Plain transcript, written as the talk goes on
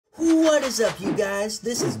What is up, you guys?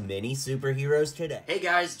 This is Mini Superheroes Today. Hey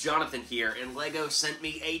guys, Jonathan here, and LEGO sent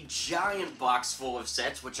me a giant box full of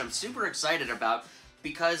sets, which I'm super excited about,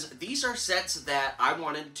 because these are sets that I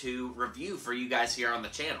wanted to review for you guys here on the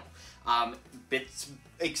channel.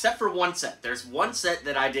 Except for one set. There's one set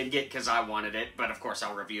that I did get because I wanted it, but of course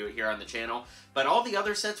I'll review it here on the channel. But all the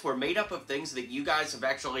other sets were made up of things that you guys have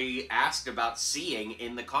actually asked about seeing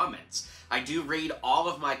in the comments. I do read all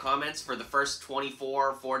of my comments for the first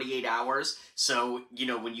 24, 48 hours. So, you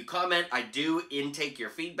know, when you comment, I do intake your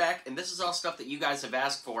feedback. And this is all stuff that you guys have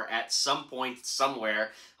asked for at some point,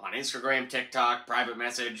 somewhere, on Instagram, TikTok, private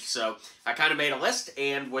message. So I kind of made a list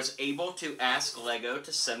and was able to ask LEGO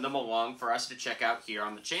to send them along for us to check out here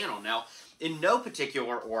on the channel. Now, in no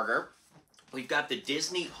particular order, we've got the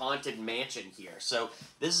Disney Haunted Mansion here. So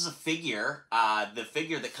this is a figure, the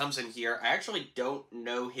figure that comes in here. I actually don't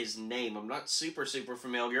know his name. I'm not super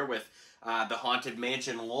familiar with the Haunted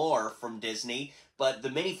Mansion lore from Disney, but the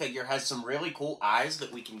minifigure has some really cool eyes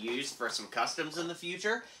that we can use for some customs in the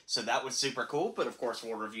future. So that was super cool, but of course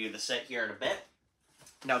we'll review the set here in a bit.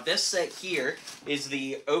 Now this set here is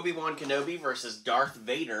the Obi-Wan Kenobi versus Darth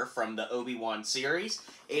Vader from the Obi-Wan series.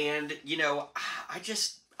 And, you know,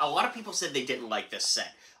 a lot of people said they didn't like this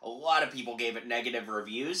set. A lot of people gave it negative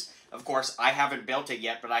reviews. Of course, I haven't built it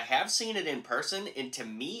yet, but I have seen it in person, and to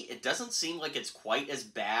me, it doesn't seem like it's quite as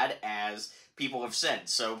bad as people have said.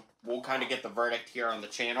 So we'll kind of get the verdict here on the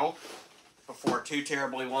channel before too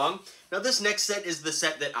terribly long. Now, this next set is the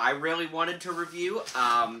set that I really wanted to review.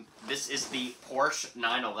 This is the Porsche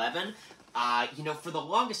 911. You know, for the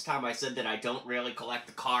longest time I said that I don't really collect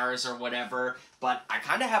the cars or whatever, but I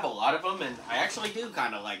kind of have a lot of them, and I actually do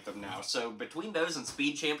kind of like them now. So between those and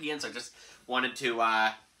Speed Champions, I just wanted to,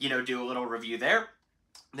 you know, do a little review there.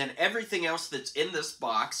 Then everything else that's in this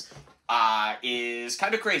box is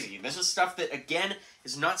kind of crazy. This is stuff that, again,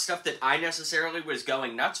 is not stuff that I necessarily was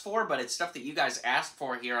going nuts for, but it's stuff that you guys asked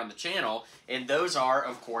for here on the channel, and those are,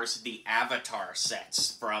 of course, the Avatar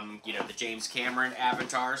sets from, you know, the James Cameron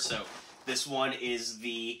Avatar. So this one is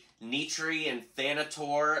the Nitri and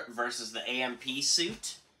Thanator versus the AMP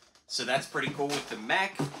suit. So that's pretty cool with the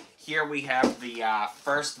mech. Here we have the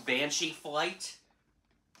first Banshee flight.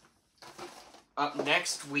 Up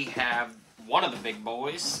next we have one of the big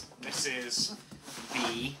boys. This is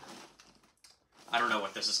the, I don't know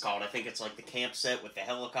what this is called. I think it's like the camp set with the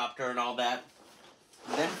helicopter and all that.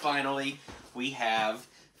 And then finally we have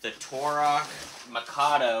the Torok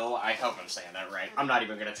Mikado. I hope I'm saying that right. I'm not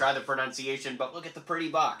even going to try the pronunciation, but look at the pretty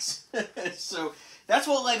box. So that's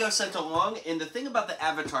what LEGO sent along, and the thing about the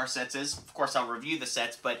Avatar sets is, of course I'll review the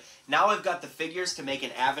sets, but now I've got the figures to make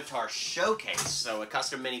an Avatar showcase, so a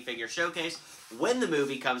custom minifigure showcase when the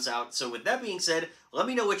movie comes out. So with that being said, let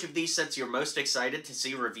me know which of these sets you're most excited to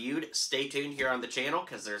see reviewed. Stay tuned here on the channel,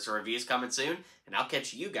 because there's reviews coming soon, and I'll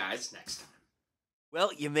catch you guys next time.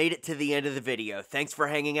 Well, you made it to the end of the video. Thanks for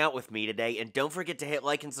hanging out with me today, and don't forget to hit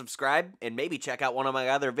like and subscribe, and maybe check out one of my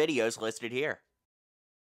other videos listed here.